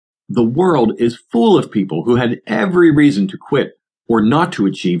The world is full of people who had every reason to quit or not to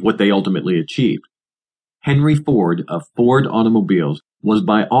achieve what they ultimately achieved. Henry Ford of Ford Automobiles was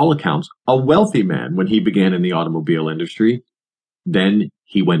by all accounts a wealthy man when he began in the automobile industry. Then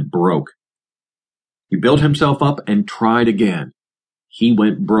he went broke. He built himself up and tried again. He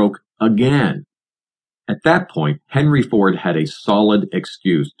went broke again. At that point, Henry Ford had a solid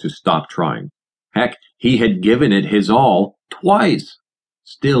excuse to stop trying. Heck, he had given it his all twice.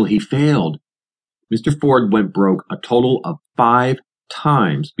 Still, he failed. Mr. Ford went broke a total of 5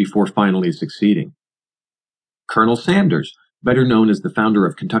 times before finally succeeding. Colonel Sanders, better known as the founder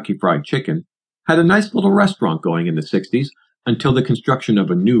of Kentucky Fried Chicken, had a nice little restaurant going in the 60s until the construction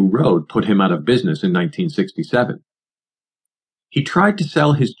of a new road put him out of business in 1967. He tried to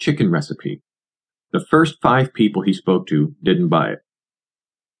sell his chicken recipe. The first 5 people he spoke to didn't buy it.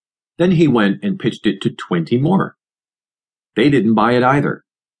 Then he went and pitched it to 20 more. They didn't buy it either.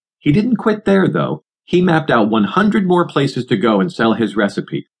 He didn't quit there, though. He mapped out 100 more places to go and sell his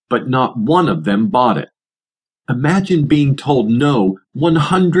recipe, but not one of them bought it. Imagine being told no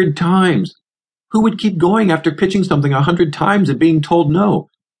 100 times. Who would keep going after pitching something 100 times and being told no?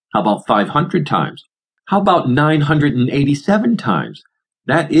 How about 500 times? How about 987 times?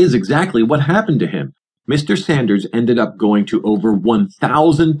 That is exactly what happened to him. Mr. Sanders ended up going to over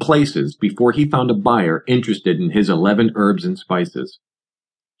 1,000 places before he found a buyer interested in his 11 herbs and spices.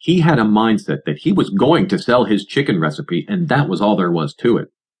 He had a mindset that he was going to sell his chicken recipe, and that was all there was to it.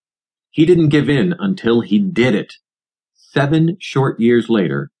 He didn't give in until he did it. 7 short years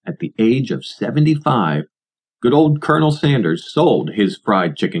later, at the age of 75, good old Colonel Sanders sold his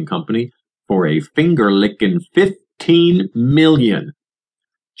fried chicken company for a finger-licking $15 million.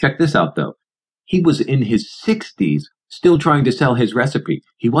 Check this out, though. He was in his 60s, still trying to sell his recipe.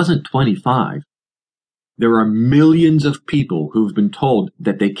 He wasn't 25. There are millions of people who've been told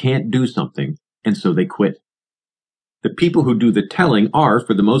that they can't do something, and so they quit. The people who do the telling are,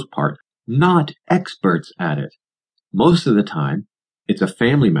 for the most part, not experts at it. Most of the time, it's a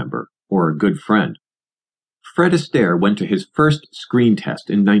family member or a good friend. Fred Astaire went to his first screen test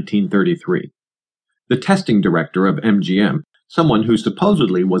in 1933. The testing director of MGM, someone who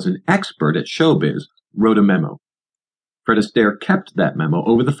supposedly was an expert at showbiz, wrote a memo. Fred Astaire kept that memo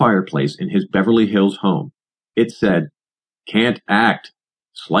over the fireplace in his Beverly Hills home. It said, "Can't act,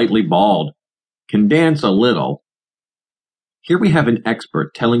 slightly bald, can dance a little." Here we have an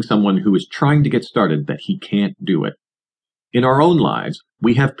expert telling someone who is trying to get started that he can't do it. In our own lives,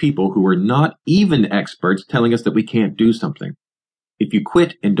 we have people who are not even experts telling us that we can't do something. If you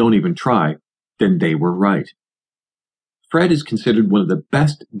quit and don't even try, then they were right. Fred is considered one of the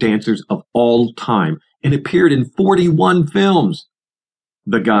best dancers of all time and appeared in 41 films.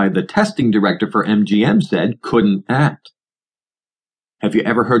 The guy the testing director for MGM said couldn't act. Have you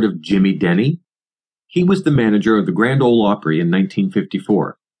ever heard of Jimmy Denny? He was the manager of the Grand Ole Opry in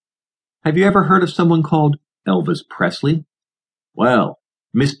 1954. Have you ever heard of someone called Elvis Presley? Well,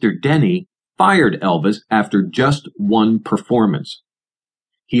 Mr. Denny fired Elvis after just one performance.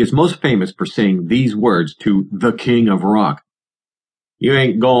 He is most famous for saying these words to the King of Rock. "You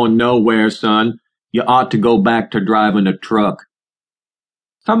ain't going nowhere, son. You ought to go back to driving a truck."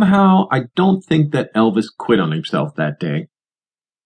 Somehow, I don't think that Elvis quit on himself that day.